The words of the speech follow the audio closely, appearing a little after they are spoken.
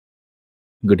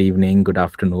good evening, good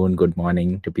afternoon, good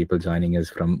morning to people joining us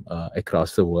from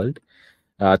across the world.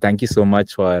 Thank you so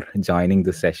much for joining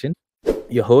the session.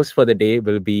 Your host for the day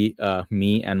will be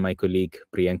me and my colleague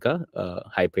Priyanka.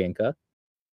 Hi, Priyanka.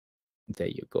 There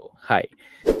you go. Hi.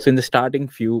 So, in the starting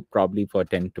few, probably for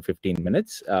 10 to 15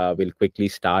 minutes, we'll quickly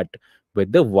start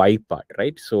with the why part,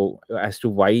 right? So, as to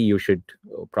why you should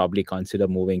probably consider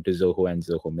moving to Zoho and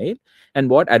Zoho Mail, and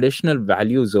what additional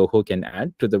value Zoho can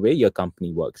add to the way your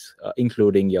company works,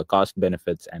 including your cost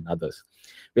benefits and others.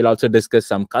 We'll also discuss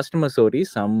some customer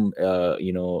stories, some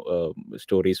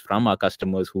stories from our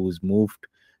customers who's moved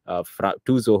to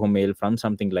Zoho Mail from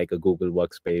something like a Google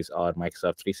Workspace or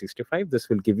Microsoft 365. This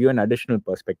will give you an additional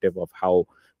perspective of how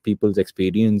people's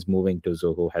experience moving to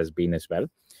Zoho has been as well.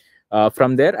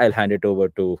 From there, I'll hand it over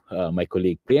to my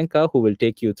colleague Priyanka, who will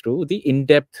take you through the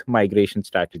in-depth migration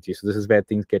strategy. So this is where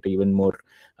things get even more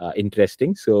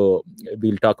interesting. So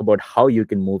we'll talk about how you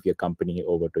can move your company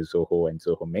over to Zoho and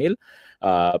Zoho Mail.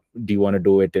 Do you want to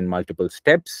do it in multiple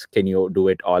steps? Can you do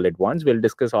it all at once? We'll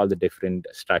discuss all the different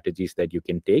strategies that you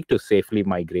can take to safely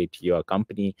migrate your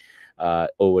company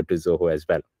over to Zoho as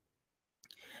well.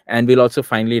 And we'll also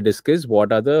finally discuss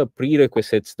what are the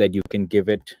prerequisites that you can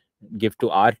give to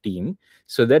our team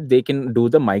so that they can do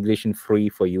the migration free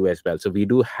for you as well. So we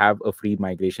do have a free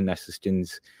migration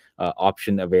assistance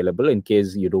option available in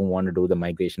case you don't want to do the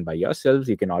migration by yourselves.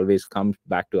 You can always come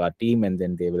back to our team and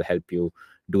then they will help you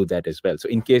do that as well. So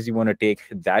in case you want to take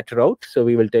that route, so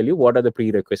we will tell you what are the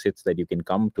prerequisites that you can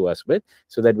come to us with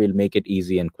so that we'll make it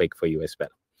easy and quick for you as well.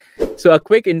 So a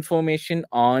quick information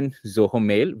on Zoho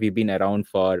Mail. We've been around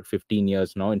for 15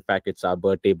 years now. In fact, it's our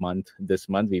birthday month this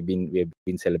month. We've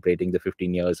been celebrating the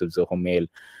 15 years of Zoho Mail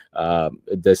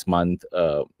this month.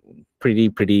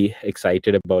 Pretty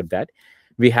excited about that.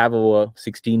 We have over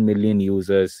 16 million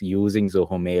users using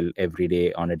Zoho Mail every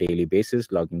day on a daily basis,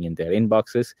 logging in their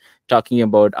inboxes. Talking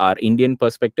about our Indian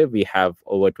perspective, we have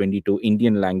over 22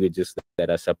 Indian languages that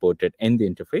are supported in the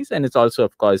interface, and it's also,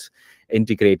 of course,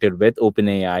 integrated with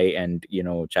OpenAI and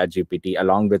ChatGPT,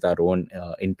 along with our own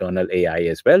internal AI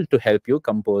as well, to help you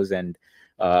compose and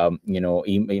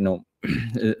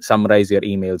summarize your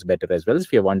emails better as well.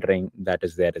 If you're wondering, that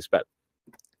is there as well.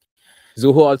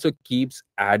 Zoho also keeps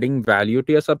adding value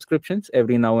to your subscriptions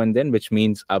every now and then, which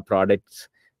means our products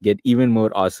get even more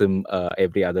awesome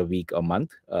every other week or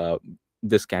month.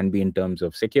 This can be in terms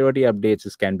of security updates.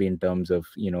 This can be in terms of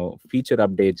feature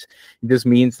updates. This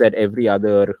means that every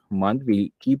other month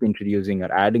we keep introducing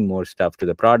or adding more stuff to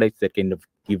the products that kind of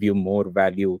give you more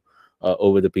value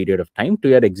over the period of time to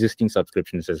your existing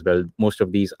subscriptions as well. Most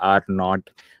of these are not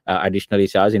additionally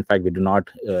charged. In fact, we do not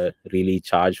really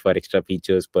charge for extra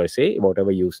features per se.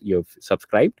 Whatever you've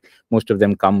subscribed, most of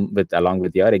them come with along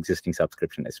with your existing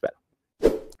subscription as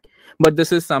well. But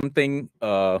this is something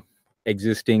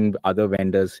existing other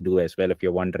vendors do as well. If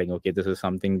you're wondering, okay, this is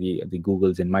something the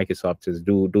Googles and Microsofts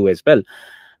do as well.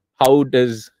 How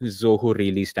does Zoho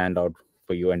really stand out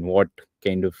for you, and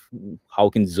how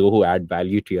can Zoho add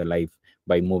value to your life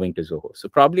by moving to Zoho? So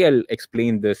probably I'll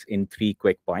explain this in 3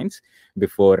 quick points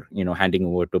before handing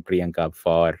over to Priyanka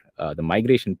for the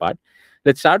migration part.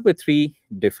 Let's start with 3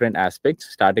 different aspects,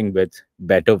 starting with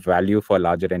better value for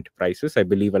larger enterprises. I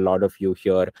believe a lot of you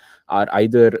here are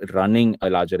either running a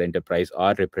larger enterprise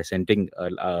or representing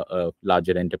a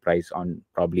larger enterprise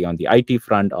probably on the IT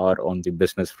front or on the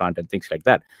business front and things like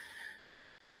that.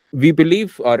 We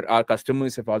believe, or our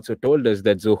customers have also told us,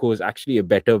 that Zoho is actually a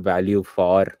better value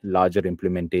for larger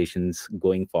implementations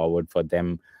going forward for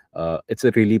them. It's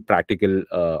a really practical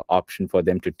option for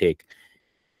them to take.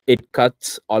 It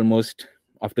cuts almost,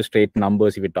 after straight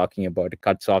numbers, if you're talking about, it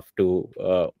cuts off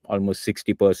to almost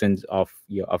 60% of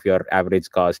your average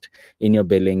cost in your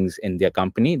billings in their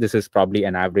company. This is probably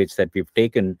an average that we've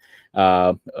taken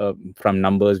from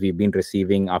numbers we've been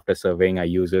receiving after surveying our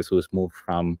users who's moved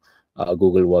from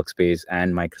Google Workspace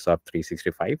and Microsoft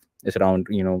 365. It's around,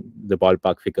 the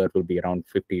ballpark figure will be around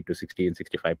 50 to 60 and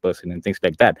 65% and things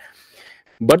like that.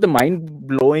 But the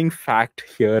mind-blowing fact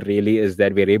here really is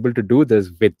that we're able to do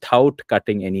this without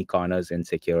cutting any corners in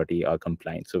security or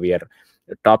compliance. So we are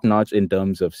top-notch in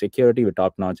terms of security. We're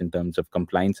top-notch in terms of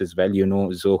compliance as well.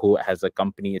 Zoho as a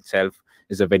company itself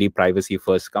is a very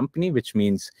privacy-first company, which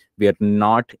means we are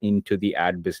not into the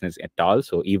ad business at all.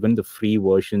 So even the free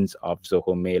versions of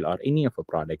Zoho Mail or any of our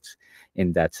products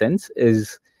in that sense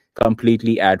is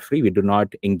completely ad-free. We do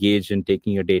not engage in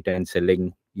taking your data and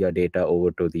selling your data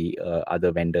over to the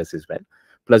other vendors as well.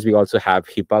 Plus, we also have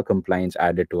HIPAA compliance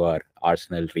added to our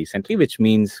arsenal recently, which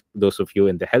means those of you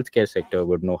in the healthcare sector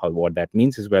would know what that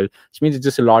means as well, which means it's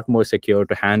just a lot more secure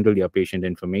to handle your patient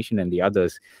information and the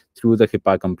others through the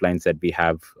HIPAA compliance that we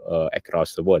have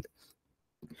across the world.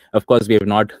 Of course, we have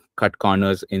not cut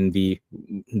corners in the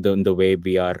way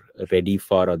we are ready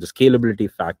for, or the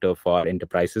scalability factor for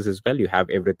enterprises as well. You have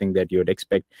everything that you would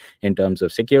expect in terms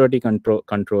of security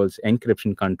controls,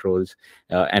 encryption controls,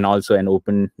 and also an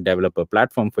open developer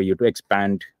platform for you to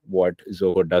expand what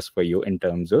Zoho does for you in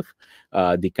terms of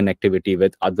the connectivity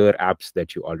with other apps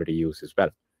that you already use as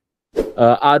well.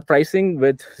 Our pricing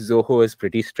with Zoho is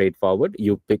pretty straightforward.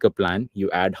 You pick a plan, you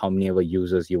add how many ever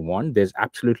users you want. There's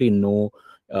absolutely no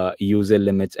user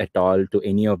limits at all to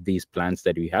any of these plans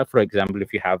that we have. For example,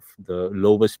 if you have the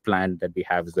lowest plan that we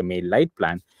have is the Mail Lite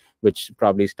plan, which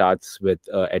probably starts with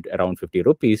at around 50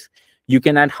 rupees, you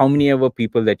can add how many ever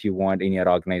people that you want in your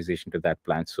organization to that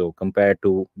plan. So compared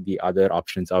to the other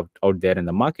options out there in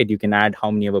the market, you can add how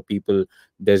many ever people.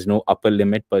 There's no upper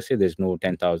limit per se. There's no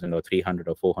 10,000 or 300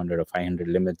 or 400 or 500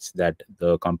 limits that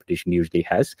the competition usually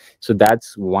has. So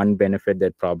that's one benefit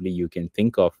that probably you can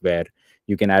think of, where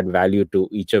you can add value to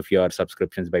each of your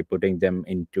subscriptions by putting them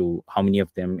into how many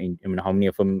of them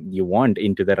you want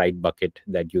into the right bucket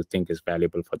that you think is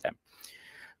valuable for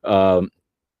them.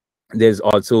 There's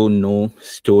also no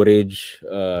storage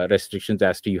restrictions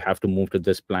as to you have to move to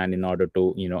this plan in order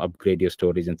to upgrade your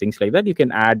storage and things like that. You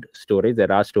can add storage.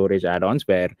 There are storage add-ons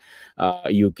where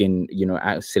you can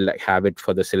have it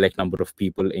for the select number of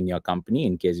people in your company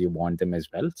in case you want them as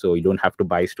well. So you don't have to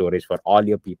buy storage for all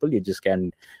your people. You just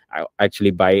can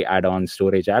actually buy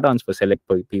storage add-ons for select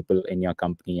people in your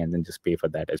company and then just pay for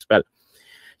that as well.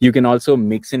 You can also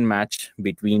mix and match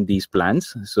between these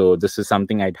plans. So this is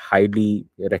something I'd highly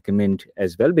recommend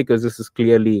as well, because this is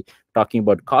clearly talking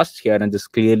about costs here, and this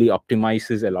clearly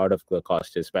optimizes a lot of the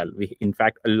cost as well. In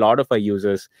fact, a lot of our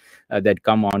users that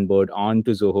come on board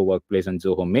onto Zoho Workplace and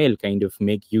Zoho Mail kind of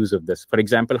make use of this. For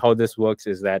example, how this works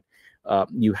is that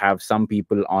you have some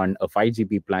people on a 5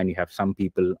 GB plan, you have some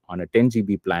people on a 10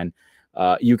 GB plan.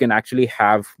 You can actually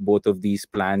have both of these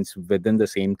plans within the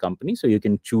same company, so you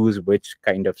can choose which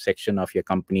kind of section of your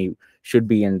company should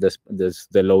be in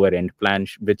the lower end plan,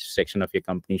 which section of your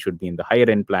company should be in the higher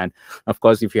end plan. Of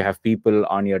course, if you have people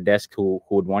on your desk who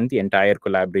would want the entire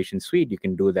collaboration suite, you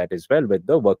can do that as well with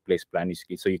the workplace plan.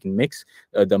 So you can mix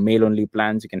the mail only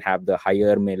plans, you can have the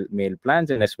higher mail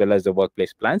plans, and as well as the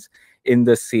workplace plans in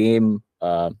the same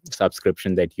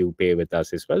subscription that you pay with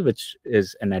us as well, which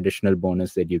is an additional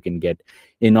bonus that you can get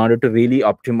in order to really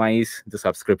optimize the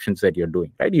subscriptions that you're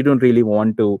doing, right? You don't really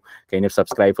want to kind of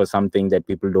subscribe for something that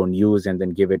people don't use and then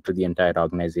give it to the entire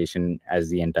organization as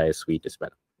the entire suite as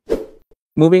well.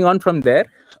 Moving on from there,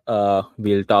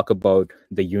 we'll talk about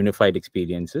the unified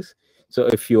experiences. So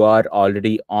if you are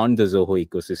already on the Zoho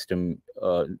ecosystem,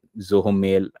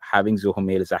 having Zoho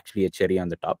Mail is actually a cherry on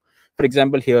the top. For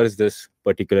example, here's this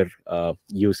particular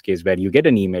use case where you get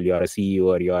an email, you're a CEO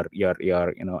or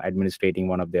you're administrating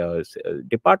one of their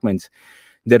departments.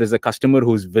 There is a customer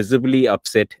who's visibly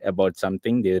upset about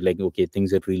something. They're like, okay,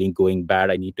 things are really going bad.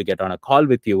 I need to get on a call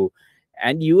with you.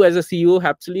 And you as a CEO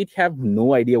absolutely have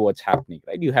no idea what's happening,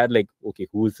 right? You had like, okay,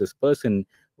 who is this person?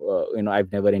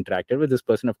 I've never interacted with this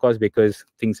person, of course, because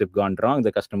things have gone wrong.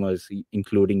 The customers,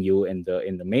 including you in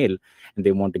the mail, and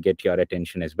they want to get your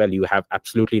attention as well. You have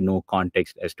absolutely no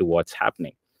context as to what's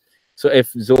happening. So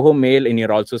if Zoho Mail, and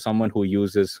you're also someone who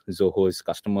uses Zoho's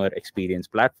customer experience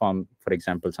platform, for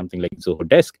example, something like Zoho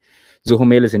Desk, Zoho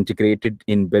Mail is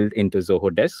built into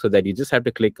Zoho Desk, so that you just have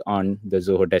to click on the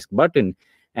Zoho Desk button,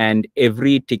 and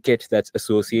every ticket that's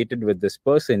associated with this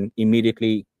person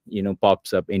immediately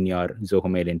pops up in your Zoho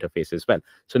Mail interface as well.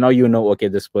 So now okay,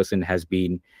 this person has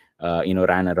been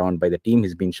ran around by the team,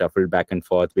 has been shuffled back and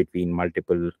forth between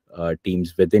multiple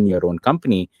teams within your own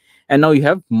company, and now you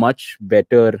have much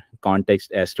better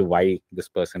context as to why this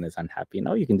person is unhappy.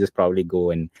 Now you can just probably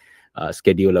go and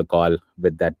schedule a call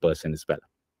with that person as well.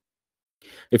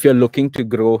 If you're looking to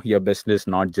grow your business,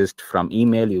 not just from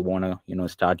email, you want to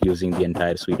start using the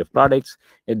entire suite of products,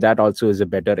 that also is a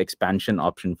better expansion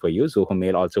option for you. Zoho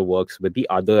Mail also works with the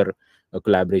other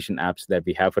collaboration apps that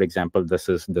we have. For example, this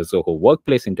is the Zoho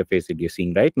Workplace interface that you're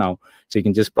seeing right now. So you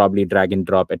can just probably drag and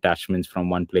drop attachments from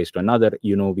one place to another.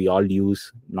 We all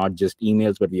use not just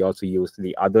emails, but we also use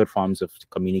the other forms of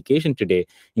communication today,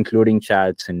 including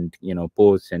chats and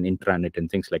posts and intranet and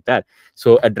things like that.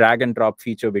 So a drag and drop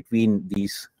feature between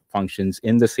these functions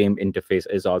in the same interface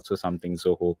is also something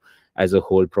Zoho as a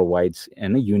whole provides,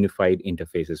 and a unified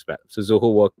interface as well. So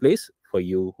Zoho Workplace, for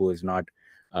you who is not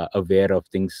aware of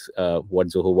things, what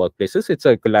Zoho Workplace is. It's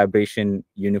a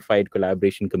unified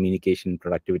collaboration, communication,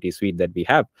 productivity suite that we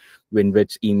have, in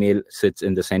which email sits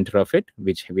in the center of it,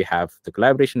 which we have the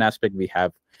collaboration aspect, we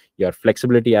have your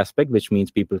flexibility aspect, which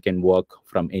means people can work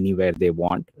from anywhere they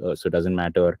want. So it doesn't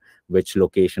matter which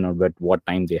location or what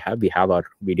time they have. We have our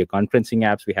video conferencing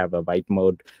apps, we have a white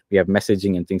mode, we have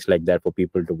messaging and things like that for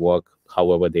people to work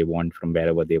however they want from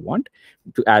wherever they want,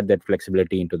 to add that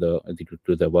flexibility into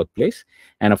the workplace.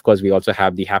 And of course, we also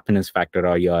have the happiness factor,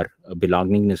 or your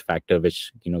belongingness factor,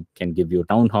 which can give you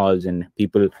town halls, and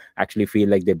people actually feel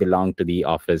like they belong to the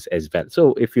office as well.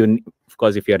 So if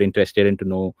you're interested in to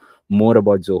know more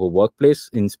about Zoho Workplace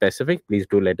in specific, please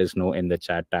do let us know in the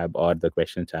chat tab or the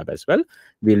question tab as well.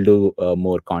 We'll do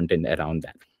more content around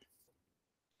that.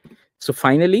 So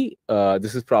finally,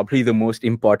 this is probably the most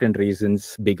important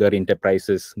reasons bigger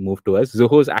enterprises move to us.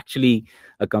 Zoho is actually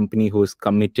a company who's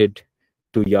committed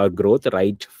to your growth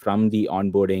right from the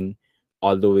onboarding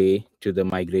all the way to the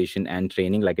migration and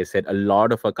training. Like I said, a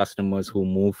lot of our customers who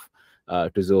move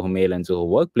to Zoho Mail and Zoho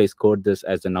Workplace quote this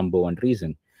as the number one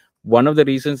reason. One of the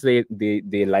reasons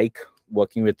they like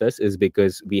working with us is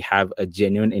because we have a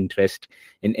genuine interest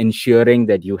in ensuring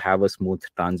that you have a smooth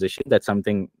transition. That's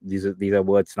something, these are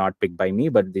words not picked by me,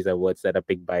 but these are words that are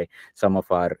picked by some of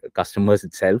our customers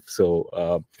itself.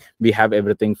 So we have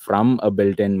everything from a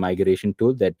built-in migration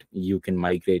tool that you can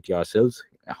migrate yourselves,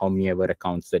 how many ever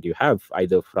accounts that you have,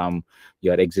 either from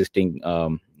your existing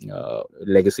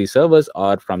legacy servers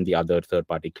or from the other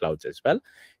third-party clouds as well.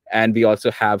 And we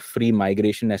also have free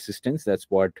migration assistance. That's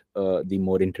what the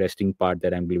more interesting part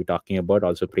that I'm going to be talking about.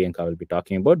 Also, Priyanka will be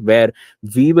talking about, where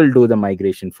we will do the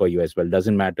migration for you as well.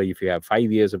 Doesn't matter if you have 5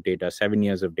 years of data, 7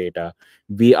 years of data.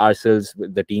 We ourselves,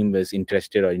 the team, is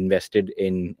interested or invested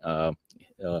in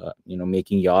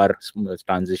making your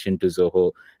transition to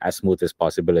Zoho as smooth as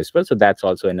possible as well. So that's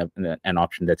also an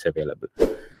option that's available.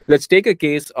 Let's take a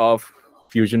case of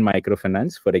Fusion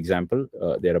Microfinance, for example.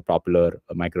 They're a popular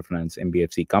microfinance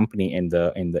NBFC company in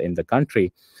the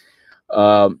country.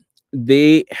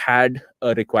 They had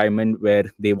a requirement where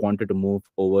they wanted to move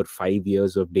over 5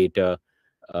 years of data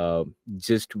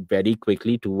just very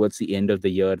quickly. Towards the end of the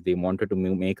year, they wanted to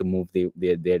make a move.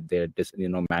 Their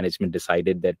management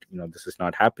decided that this is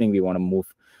not happening. We want to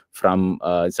move from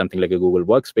something like a Google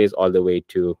Workspace all the way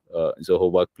to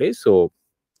Zoho Workplace. So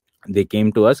they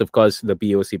came to us. Of course, the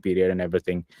POC period and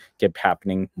everything kept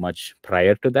happening much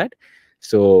prior to that.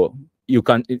 So you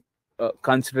can't,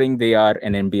 considering they are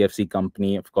an NBFC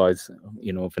company, of course,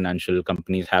 financial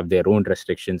companies have their own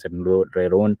restrictions and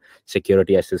their own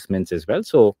security assessments as well.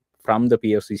 So from the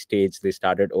POC stage, they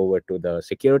started over to the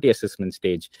security assessment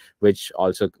stage, which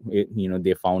also,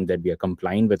 they found that we are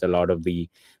complying with a lot of the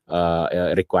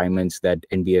requirements that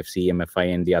NBFC,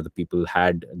 MFI, and the other people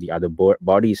had, the other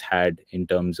bodies had in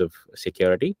terms of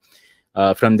security.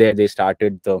 From there, they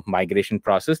started the migration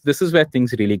process. This is where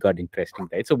things really got interesting,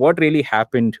 right? So what really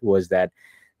happened was that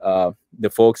the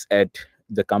folks at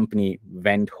the company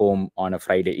went home on a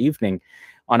Friday evening.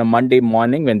 On a Monday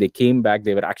morning, when they came back,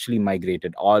 they were actually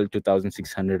migrated. All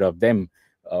 2,600 of them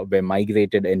were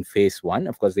migrated in phase one.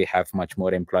 Of course, they have much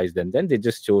more employees than them. They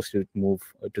just chose to move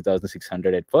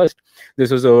 2,600 at first.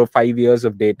 This was over 5 years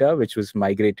of data, which was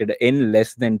migrated in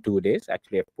less than 2 days.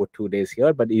 Actually, I put 2 days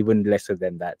here, but even lesser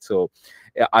than that. So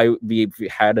we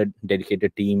had a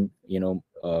dedicated team,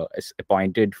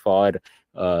 appointed for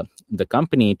the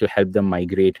company to help them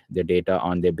migrate the data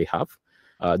on their behalf.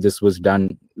 This was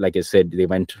done, like I said, they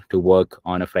went to work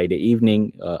on a Friday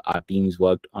evening. Our teams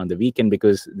worked on the weekend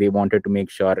because they wanted to make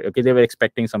sure, okay, they were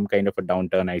expecting some kind of a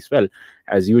downturn as well.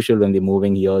 As usual, when they're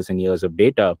moving years and years of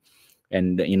data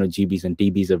and, GBs and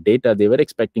TBs of data, they were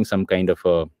expecting some kind of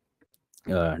a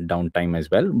downtime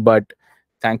as well. But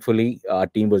thankfully, our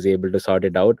team was able to sort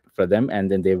it out for them.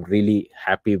 And then they're really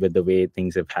happy with the way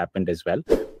things have happened as well.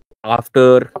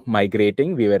 After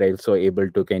migrating, we were also able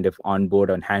to kind of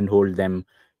onboard and handhold them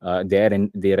there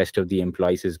and the rest of the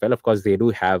employees as well. Of course, they do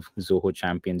have Zoho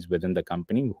champions within the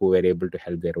company who were able to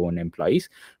help their own employees.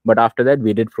 But after that,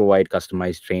 we did provide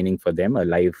customized training for them, a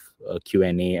live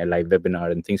Q&A, a live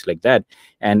webinar, and things like that,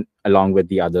 and along with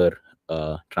the other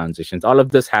transitions. All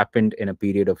of this happened in a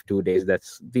period of 2 days.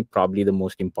 That's probably the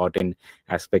most important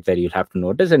aspect that you'll have to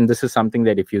notice. And this is something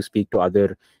that if you speak to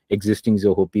other existing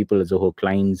Zoho people, Zoho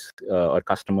clients or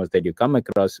customers that you come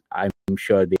across, I'm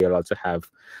sure they'll also have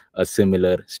a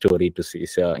similar story to see,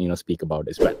 speak about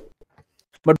as well.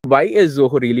 But why is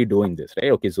Zoho really doing this,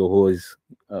 right? Okay,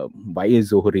 why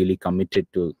is Zoho really committed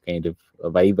to kind of,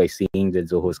 why by seeing that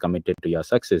Zoho is committed to your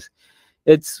success?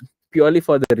 It's purely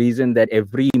for the reason that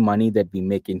every money that we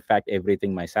make, in fact,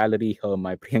 everything, my salary, her,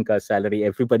 my Priyanka's salary,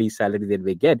 everybody's salary that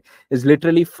we get is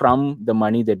literally from the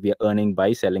money that we are earning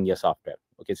by selling your software.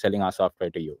 Okay, selling our software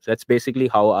to you. So that's basically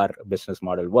how our business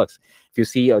model works. If you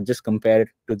see or just compare it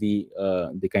to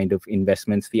the kind of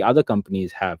investments the other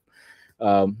companies have,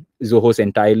 Zoho's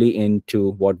entirely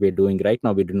into what we're doing right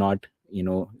now. We do not,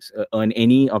 earn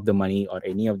any of the money or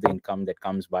any of the income that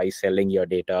comes by selling your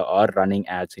data or running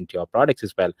ads into your products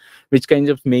as well, which kind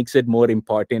of makes it more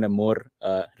important and more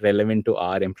relevant to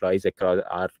our employees across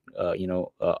our,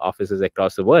 offices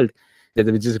across the world, that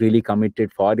which is really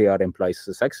committed for your employees'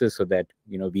 success, so that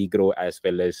we grow as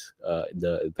well as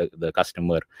the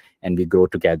customer, and we grow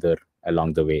together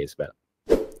along the way as well.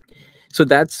 So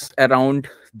that's around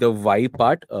the why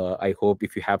part. I hope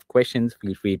if you have questions,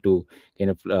 feel free to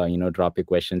kind of drop your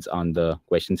questions on the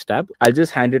questions tab. I'll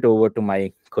just hand it over to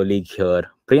my colleague here,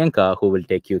 Priyanka, who will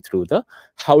take you through the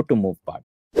how to move part.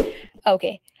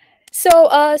 Okay. So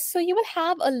you will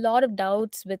have a lot of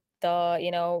doubts with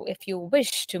if you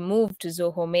wish to move to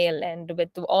Zoho Mail, and with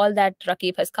all that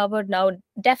Rakib has covered now,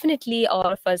 definitely all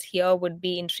of us here would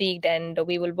be intrigued, and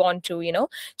we will want to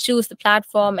choose the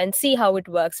platform and see how it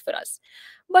works for us.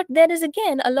 But there is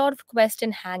again a lot of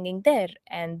question hanging there,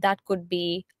 and that could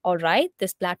be, all right,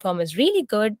 this platform is really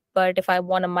good, but if I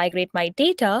want to migrate my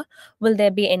data, will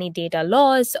there be any data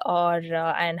loss, or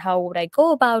and how would I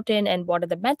go about it, and what are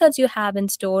the methods you have in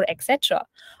store, etc.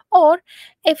 Or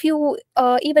if you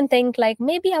even think like,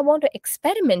 maybe I want to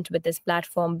experiment with this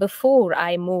platform before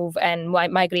I move and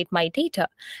migrate my data,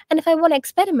 and if I want to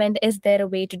experiment, is there a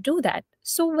way to do that?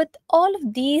 So with all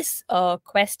of these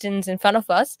questions in front of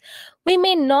us, we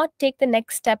may not take the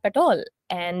next step at all.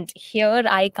 And here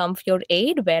I come for your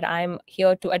aid, where I'm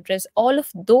here to address all of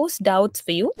those doubts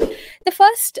for you. The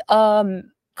first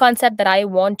concept that I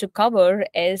want to cover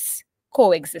is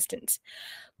coexistence.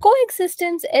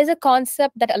 Coexistence is a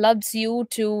concept that allows you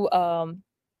to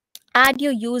add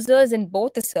your users in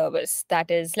both the servers.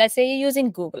 That is, let's say you're using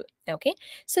Google. Okay,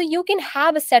 so you can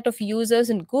have a set of users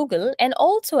in Google and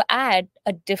also add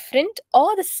a different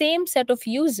or the same set of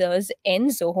users in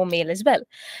Zoho Mail as well.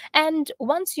 And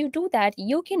once you do that,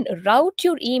 you can route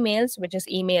your emails, which is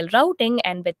email routing,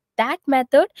 and with that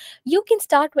method, you can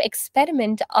start to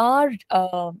experiment our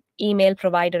email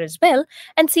provider as well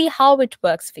and see how it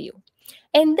works for you.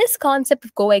 In this concept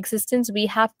of coexistence, we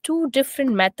have two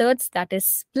different methods, that is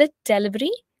split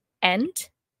delivery and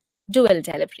dual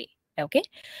delivery. Okay.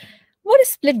 What is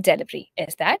split delivery?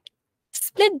 Is that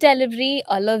split delivery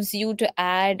allows you to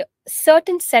add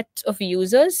certain sets of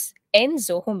users in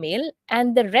Zoho Mail,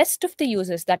 and the rest of the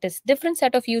users, that is different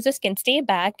set of users, can stay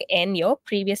back in your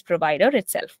previous provider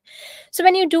itself. So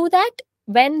when you do that,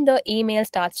 when the email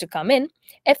starts to come in,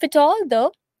 if at all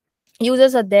the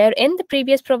users are there in the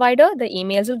previous provider, the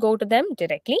emails will go to them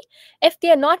directly. If they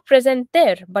are not present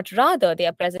there, but rather they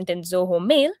are present in Zoho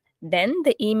Mail, then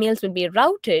the emails will be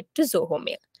routed to Zoho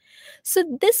Mail. So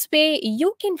this way,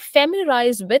 you can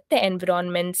familiarize with the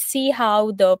environment, see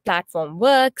how the platform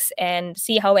works, and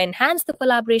see how enhanced the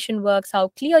collaboration works, how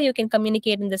clear you can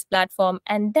communicate in this platform,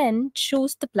 and then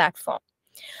choose the platform.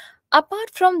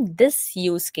 Apart from this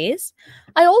use case,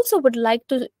 I also would like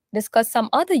to discuss some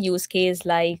other use case,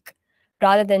 like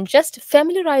rather than just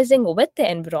familiarizing with the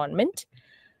environment,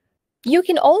 you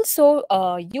can also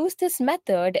use this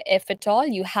method if at all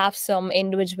you have some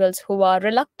individuals who are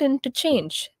reluctant to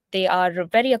change. They are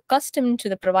very accustomed to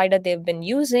the provider they've been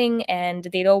using and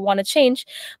they don't want to change,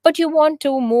 but you want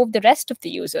to move the rest of the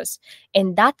users.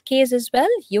 In that case as well,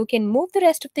 you can move the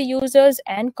rest of the users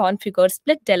and configure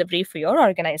split delivery for your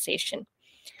organization.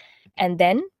 And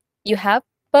then you have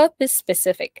purpose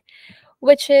specific,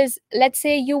 which is, let's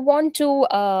say you want to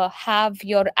have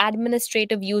your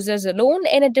administrative users alone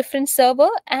in a different server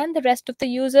and the rest of the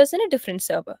users in a different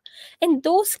server. In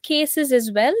those cases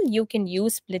as well, you can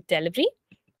use split delivery.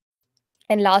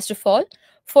 And last of all,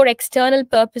 for external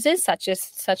purposes, such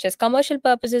as commercial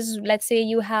purposes, let's say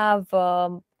you have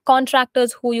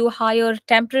contractors who you hire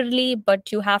temporarily, but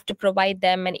you have to provide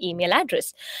them an email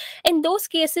address. In those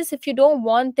cases, if you don't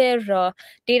want their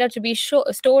data to be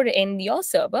stored in your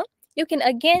server, you can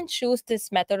again choose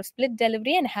this method of split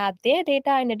delivery and have their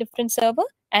data in a different server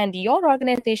and your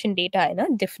organization data in a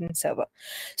different server.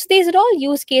 So these are all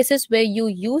use cases where you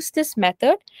use this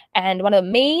method. And one of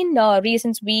the main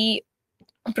reasons we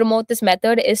promote this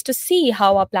method is to see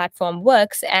how our platform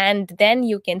works, and then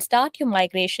you can start your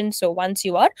migration. So once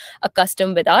you are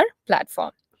accustomed with our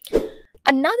platform.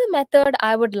 Another method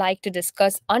I would like to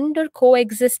discuss under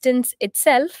coexistence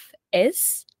itself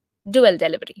is dual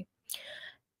delivery.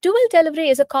 Dual delivery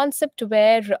is a concept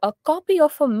where a copy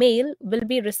of a mail will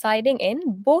be residing in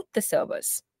both the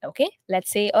servers. Okay,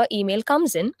 let's say an email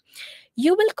comes in.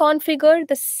 You will configure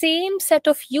the same set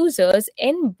of users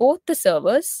in both the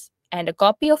servers, and a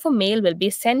copy of a mail will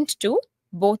be sent to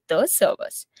both the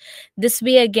servers. This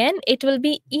way, again, it will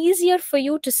be easier for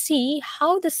you to see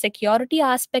how the security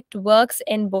aspect works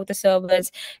in both the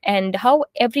servers and how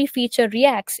every feature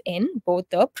reacts in both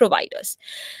the providers.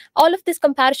 All of these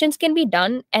comparisons can be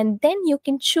done, and then you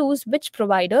can choose which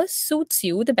provider suits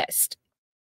you the best.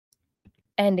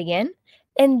 And again,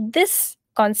 in this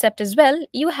concept as well,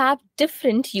 you have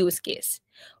different use case.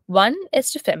 One is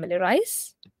to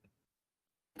familiarize.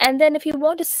 And then if you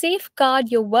want to safeguard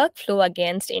your workflow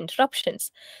against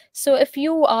interruptions. So if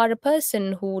you are a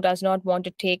person who does not want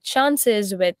to take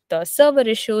chances with server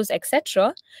issues,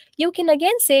 etc., you can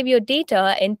again save your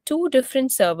data in two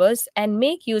different servers and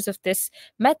make use of this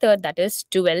method, that is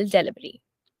dual delivery.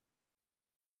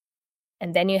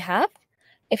 And then you have,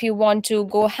 if you want to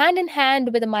go hand in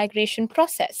hand with the migration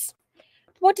process.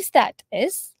 What is that?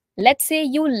 Is, let's say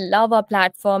you love our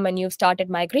platform and you've started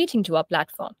migrating to our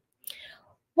platform.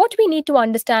 What we need to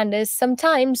understand is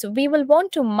sometimes we will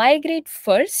want to migrate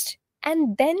first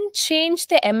and then change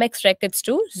the MX records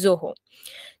to Zoho.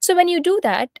 So when you do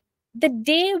that, the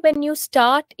day when you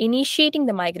start initiating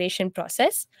the migration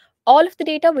process, all of the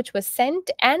data which was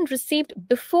sent and received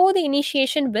before the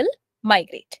initiation will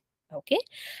migrate. Okay.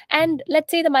 And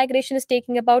let's say the migration is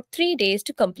taking about 3 days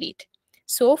to complete.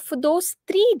 So for those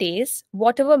 3 days,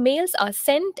 whatever mails are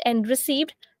sent and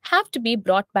received have to be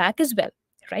brought back as well.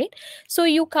 Right? So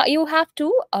you have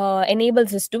to enable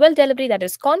this dual delivery, that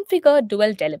is configure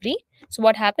dual delivery. So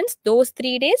what happens? Those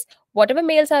 3 days, whatever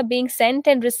mails are being sent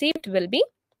and received will be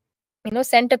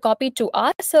sent a copy to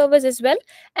our servers as well.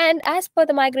 And as per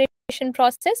the migration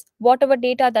process, whatever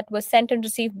data that was sent and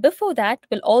received before that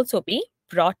will also be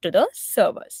brought to the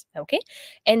servers. Okay.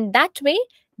 And that way,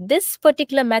 this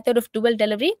particular method of dual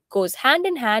delivery goes hand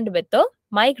in hand with the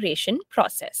migration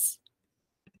process.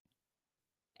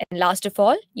 And last of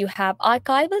all, you have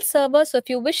archival server. So if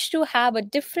you wish to have a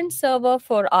different server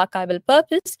for archival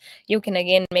purpose, you can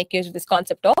again make use of this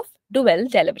concept of dual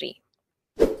delivery.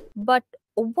 But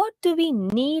what do we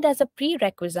need as a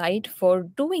prerequisite for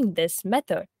doing this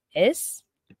method is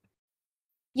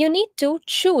you need to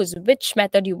choose which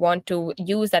method you want to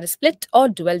use, that is split or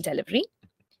dual delivery.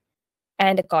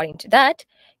 And according to that,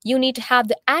 you need to have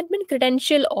the admin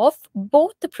credential of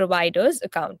both the provider's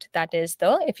account. That is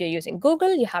if you're using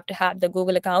Google, you have to have the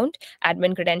Google account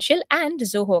admin credential and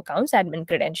Zoho account's admin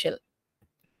credential.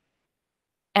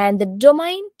 And the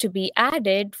domain to be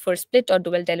added for split or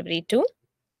dual delivery to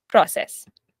process.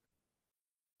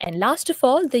 And last of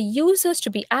all, the users to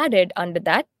be added under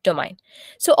that domain.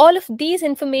 So all of these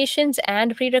informations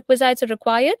and prerequisites are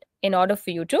required in order for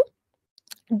you to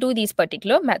do these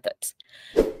particular methods.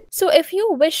 So if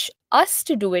you wish us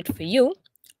to do it for you,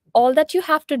 all that you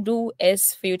have to do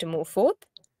is for you to move forth.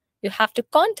 You have to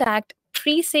contact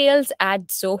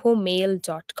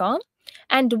presales@zohomail.com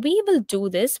and we will do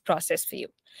this process for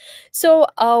you. So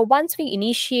once we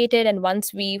initiate it and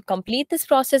once we complete this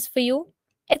process for you,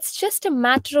 it's just a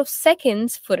matter of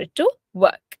seconds for it to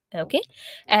work. Okay.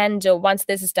 And once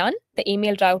this is done, the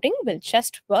email routing will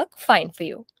just work fine for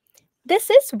you. This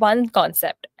is one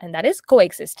concept, and that is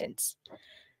coexistence.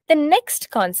 The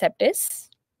next concept is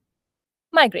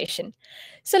migration.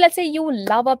 So let's say you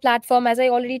love our platform, as I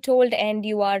already told, and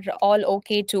you are all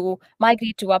okay to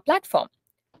migrate to our platform.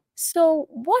 So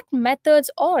what methods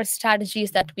or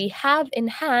strategies that we have in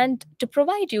hand to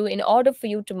provide you in order for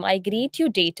you to migrate your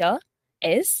data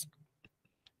is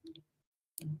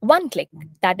one click.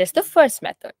 That is the first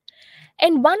method.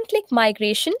 And one click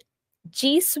migration,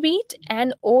 G Suite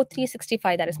and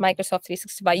O365, that is Microsoft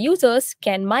 365 users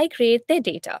can migrate their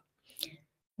data.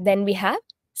 Then we have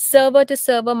server to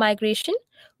server migration,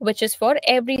 which is for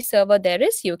every server there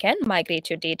is, you can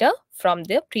migrate your data from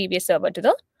the previous server to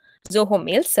the Zoho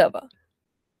Mail server.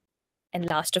 And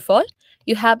last of all,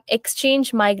 you have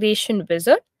Exchange Migration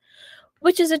Wizard,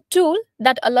 which is a tool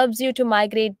that allows you to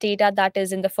migrate data that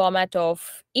is in the format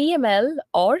of EML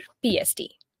or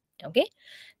PSD. Okay.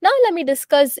 Now let me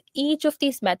discuss each of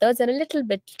these methods in a little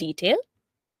bit detail.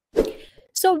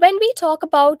 So when we talk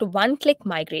about one-click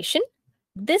migration,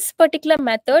 this particular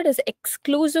method is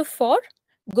exclusive for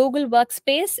Google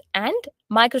Workspace and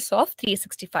Microsoft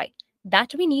 365.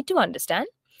 That we need to understand.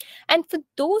 And for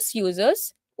those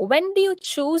users, when do you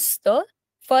choose the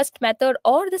first method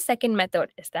or the second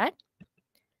method is that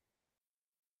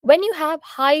when you have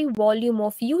high volume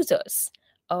of users,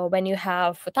 when you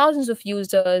have thousands of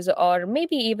users or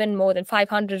maybe even more than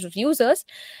 500 of users,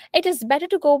 it is better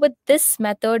to go with this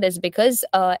method is because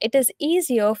it is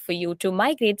easier for you to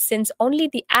migrate since only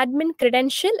the admin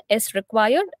credential is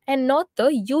required and not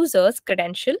the user's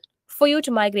credential for you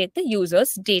to migrate the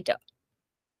user's data.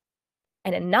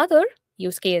 And another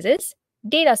use case is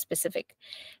data specific.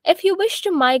 If you wish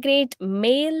to migrate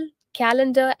mail,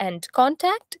 calendar, and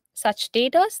contact such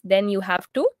data, then you have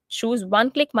to choose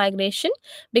one-click migration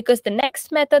because the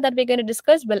next method that we're going to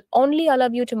discuss will only allow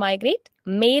you to migrate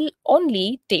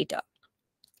mail-only data.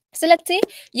 So let's say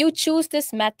you choose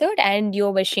this method and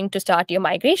you're wishing to start your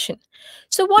migration.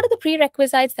 So what are the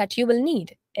prerequisites that you will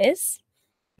need is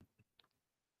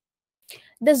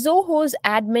the Zoho's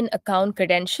admin account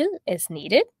credential is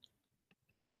needed.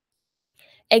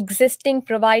 Existing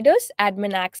providers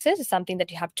admin access is something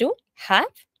that you have to have,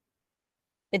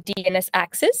 the DNS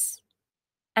access,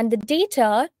 and the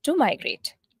data to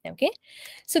migrate. Okay,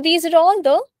 so these are all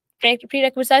the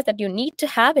prerequisites that you need to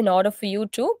have in order for you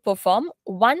to perform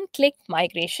one-click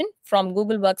migration from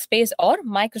Google Workspace or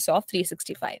Microsoft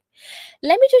 365.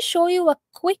 Let me just show you a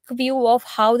quick view of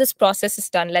how this process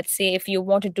is done. Let's say if you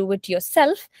want to do it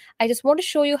yourself, I just want to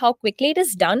show you how quickly it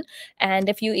is done. And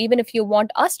if you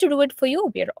want us to do it for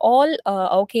you, we're all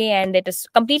okay, and it is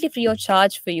completely free of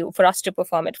charge for us to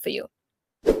perform it for you.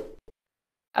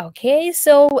 Okay,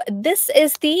 so this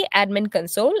is the admin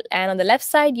console, and on the left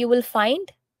side, you will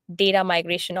find data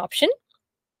migration option.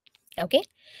 Okay,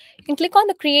 you can click on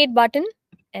the create button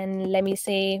and let me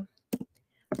say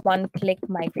one-click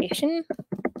migration.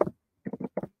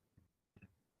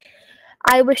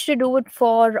 I wish to do it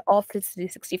for Office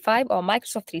 365 or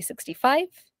Microsoft 365,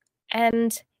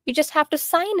 and you just have to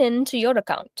sign in to your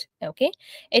account. Okay,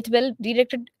 it will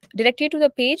direct you to the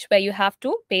page where you have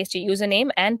to paste your username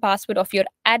and password of your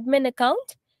admin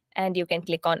account, and you can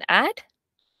click on add.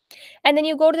 And then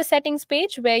you go to the settings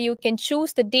page where you can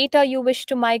choose the data you wish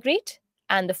to migrate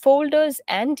and the folders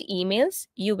and emails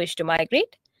you wish to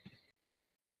migrate.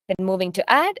 Then moving to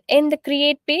add, in the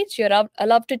create page, you're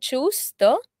allowed to choose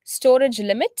the storage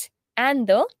limit and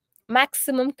the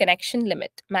maximum connection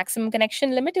limit. Maximum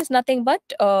connection limit is nothing but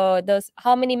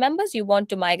how many members you want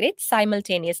to migrate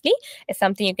simultaneously is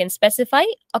something you can specify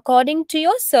according to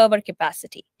your server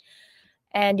capacity.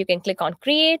 And you can click on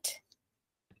create.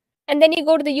 And then you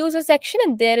go to the user section,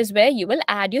 and there is where you will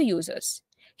add your users.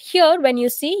 Here, when you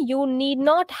see, you need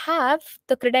not have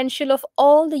the credential of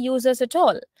all the users at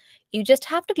all. You just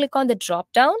have to click on the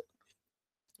drop down,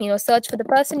 search for the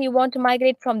person you want to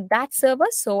migrate from that server.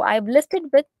 So I've listed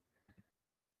with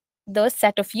the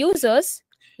set of users.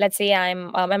 Let's say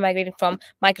I'm migrating from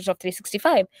Microsoft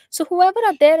 365. So whoever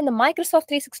are there in the Microsoft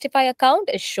 365 account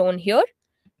is shown here,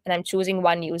 and I'm choosing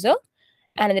one user.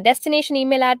 And in the destination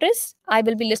email address, I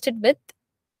will be listed with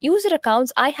user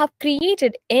accounts I have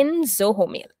created in Zoho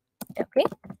Mail. Okay,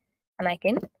 and I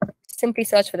can simply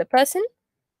search for the person,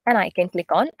 and I can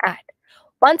click on add.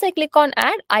 Once I click on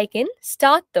add, I can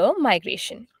start the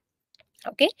migration.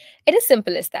 Okay, it is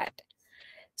simple as that.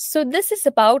 So this is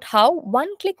about how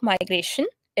one-click migration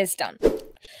is done.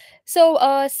 So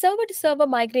server-to-server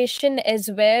migration is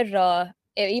where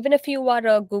even if you are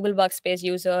a Google Workspace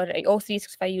user, a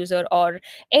O365 user, or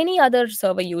any other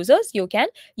server users, you can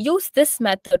use this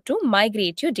method to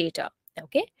migrate your data.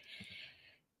 Okay.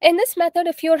 In this method,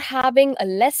 if you're having a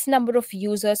less number of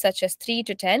users, such as 3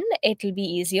 to 10, it will be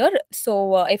easier.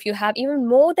 So if you have even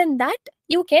more than that,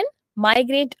 you can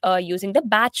migrate using the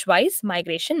batch-wise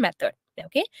migration method.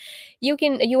 Okay,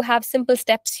 you have simple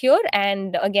steps here,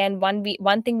 and again,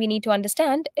 one thing we need to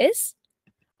understand is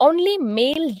only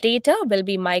mail data will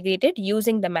be migrated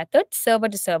using the method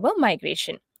server-to-server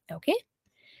migration. Okay.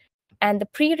 And the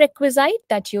prerequisite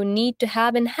that you need to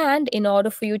have in hand in order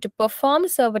for you to perform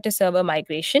server-to-server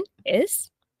migration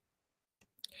is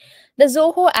the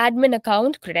Zoho admin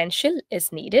account credential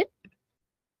is needed.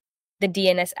 The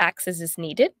DNS access is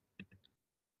needed.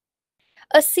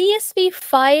 A CSV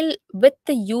file with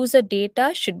the user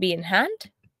data should be in hand.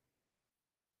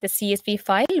 The CSV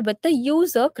file with the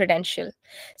user credential.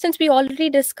 Since we already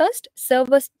discussed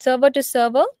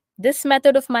server-to-server, this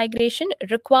method of migration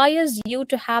requires you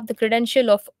to have the credential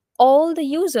of all the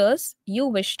users you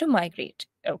wish to migrate.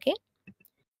 Okay.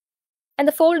 And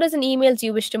the folders and emails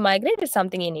you wish to migrate is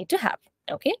something you need to have.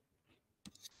 Okay.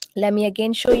 Let me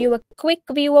again show you a quick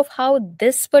view of how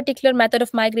this particular method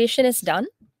of migration is done.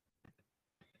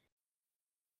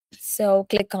 So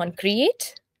click on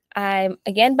create. I'm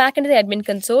again back into the admin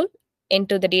console,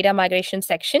 into the data migration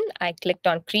section. I clicked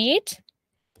on create,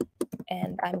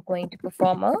 and I'm going to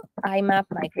perform a IMAP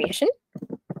migration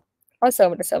or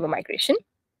server-to-server migration.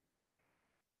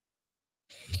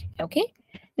 Okay.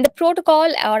 In the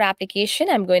protocol or application,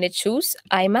 I'm going to choose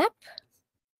IMAP.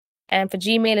 And for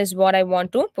Gmail is what I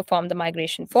want to perform the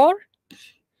migration for.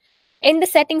 In the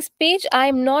settings page, I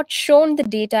am not shown the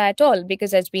data at all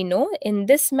because as we know, in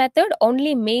this method,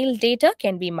 only mail data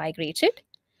can be migrated.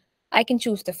 I can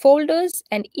choose the folders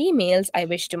and emails I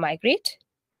wish to migrate.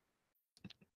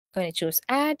 I'm going to choose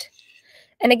add.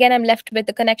 And again, I'm left with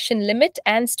the connection limit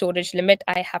and storage limit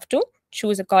I have to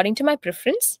choose according to my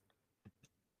preference.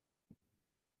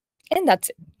 And that's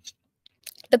it.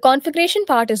 The configuration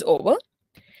part is over.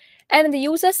 And in the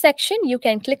user section, you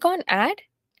can click on add.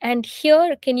 And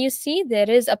here, can you see there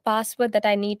is a password that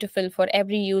I need to fill for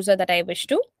every user that I wish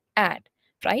to add,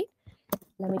 right?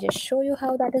 Let me just show you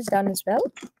how that is done as well.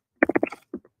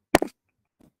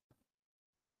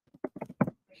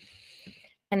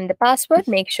 And the password,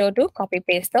 make sure to copy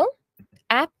paste the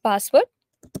app password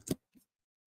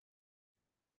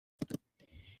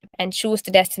and choose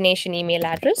the destination email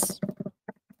address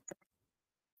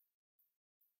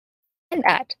and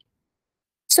add.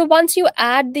 So once you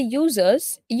add the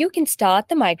users, you can start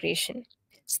the migration.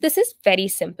 So this is very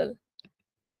simple.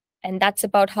 And that's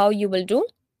about how you will do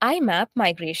IMAP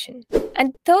migration.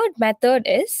 And third method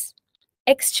is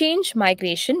Exchange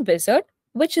Migration Wizard,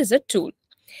 which is a tool.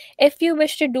 If you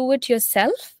wish to do it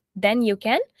yourself, then you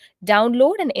can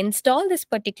download and install this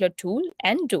particular tool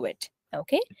and do it.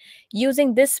 Okay.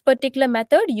 Using this particular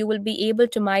method, you will be able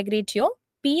to migrate your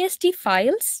PST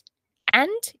files and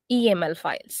EML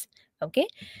files. Okay.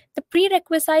 The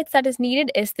prerequisites that is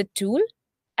needed is the tool.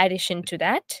 Addition to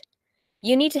that,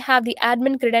 you need to have the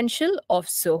admin credential of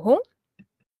Zoho,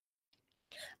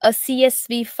 a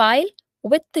CSV file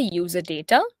with the user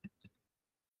data.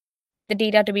 The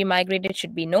data to be migrated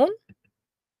should be known,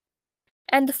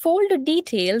 and the folder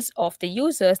details of the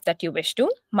users that you wish to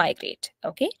migrate.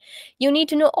 Okay, you need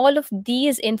to know all of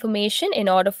these information in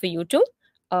order for you to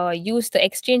use the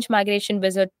Exchange Migration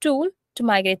Wizard tool to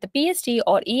migrate the PST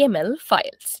or EML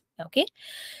files. Okay,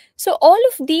 so all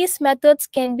of these methods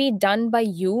can be done by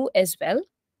you as well.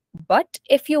 But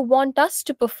if you want us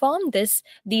to perform these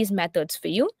methods for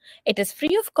you, it is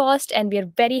free of cost and we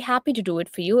are very happy to do it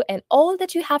for you. And all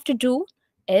that you have to do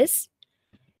is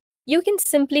you can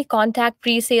simply contact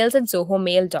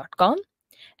presales@zohomail.com.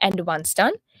 And once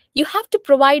done, you have to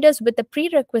provide us with the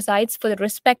prerequisites for the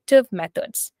respective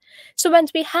methods. So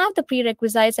once we have the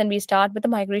prerequisites and we start with the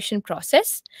migration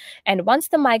process, and once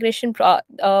the migration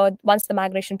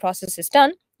process is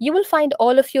done, you will find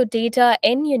all of your data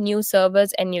in your new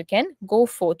servers and you can go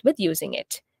forth with using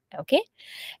it. Okay.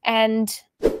 And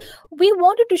we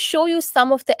wanted to show you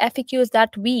some of the FAQs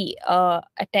that we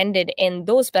attended in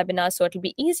those webinars, so it'll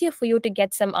be easier for you to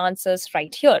get some answers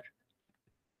right here.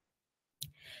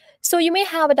 So you may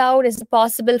have a doubt, is it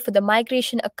possible for the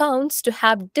migration accounts to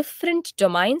have different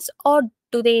domains or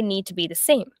do they need to be the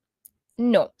same?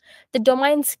 No, the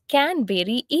domains can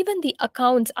vary. Even the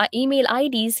accounts, email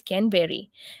IDs can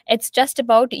vary. It's just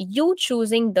about you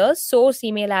choosing the source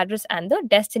email address and the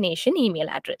destination email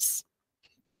address.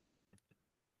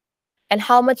 And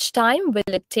how much time will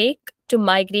it take to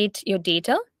migrate your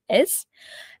data is,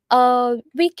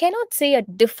 we cannot say a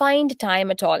defined time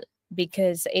at all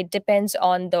because it depends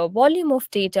on the volume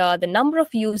of data, the number of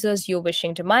users you're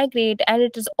wishing to migrate, and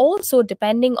it is also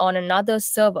depending on another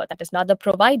server, that is another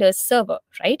provider's server,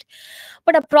 right?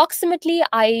 But approximately,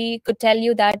 I could tell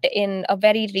you that in a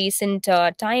very recent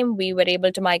time, we were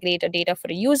able to migrate a data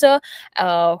for a user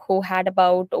who had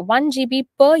about 1 GB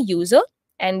per user,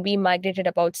 and we migrated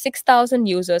about 6,000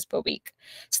 users per week.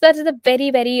 So that is a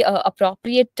very, very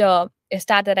appropriate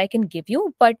stat that I can give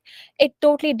you, but it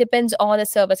totally depends on the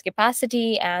server's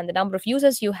capacity and the number of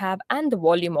users you have and the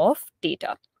volume of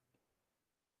data.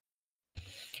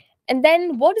 And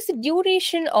then what is the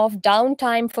duration of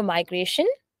downtime for migration?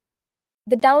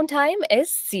 The downtime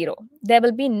is 0. There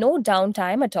will be no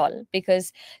downtime at all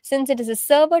because since it is a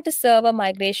server to server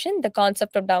migration, the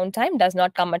concept of downtime does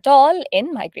not come at all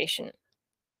in migration.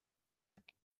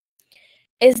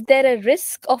 Is there a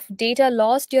risk of data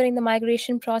loss during the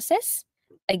migration process?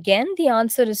 Again, the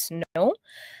answer is no,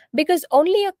 because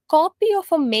only a copy of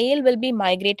a mail will be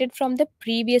migrated from the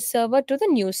previous server to the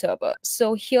new server.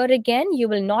 So here again, you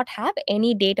will not have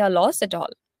any data loss at all.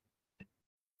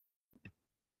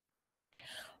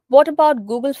 What about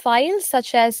Google files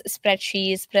such as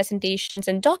spreadsheets, presentations,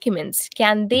 and documents?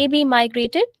 Can they be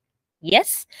migrated?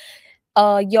 Yes.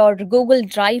 Your Google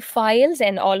Drive files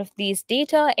and all of these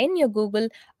data in your Google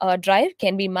Drive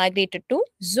can be migrated to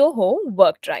Zoho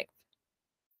Work Drive.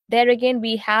 There again,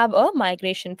 we have a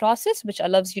migration process which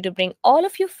allows you to bring all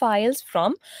of your files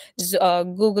from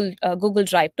Google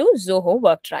Drive to Zoho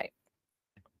Work Drive.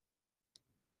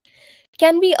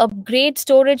 Can we upgrade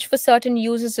storage for certain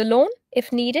users alone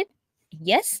if needed?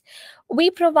 Yes.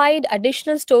 We provide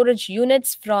additional storage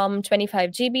units from 25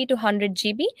 GB to 100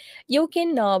 GB. You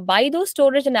can buy those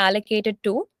storage and allocate it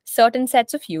to certain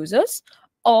sets of users.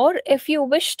 Or if you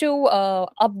wish to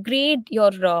upgrade your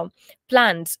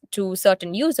plans to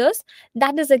certain users,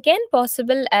 that is again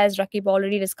possible, as Rakib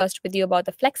already discussed with you about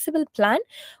the flexible plan,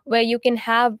 where you can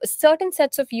have certain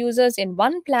sets of users in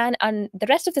one plan and the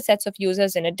rest of the sets of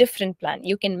users in a different plan.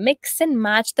 You can mix and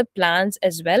match the plans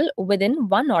as well within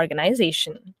one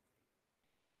organization.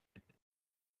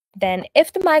 Then,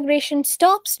 if the migration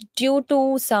stops due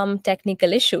to some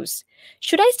technical issues,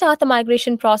 should I start the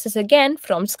migration process again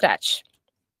from scratch?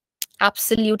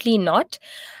 Absolutely not.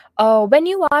 When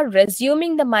you are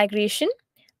resuming the migration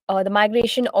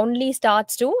only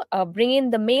starts to bring in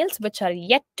the mails which are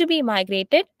yet to be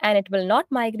migrated, and it will not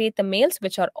migrate the mails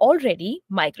which are already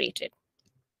migrated.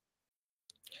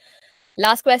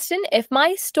 Last question, if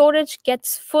my storage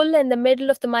gets full in the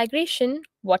middle of the migration,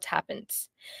 what happens?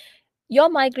 Your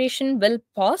migration will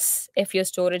pause if your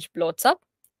storage bloats up,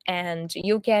 and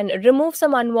you can remove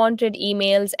some unwanted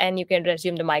emails and you can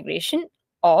resume the migration,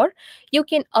 or you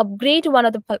can upgrade one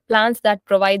of the plans that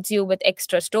provides you with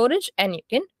extra storage and you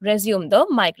can resume the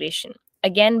migration.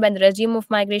 Again, when the resume of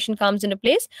migration comes into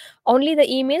place, only the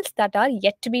emails that are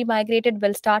yet to be migrated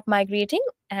will start migrating,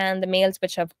 and the mails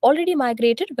which have already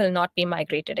migrated will not be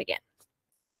migrated again.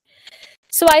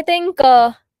 So I think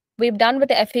we've done with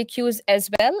the FAQs as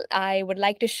well. I would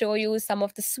like to show you some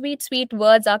of the sweet, sweet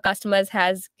words our customers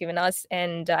has given us,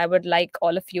 and I would like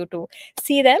all of you to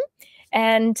see them.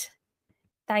 And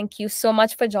thank you so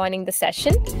much for joining the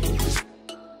session.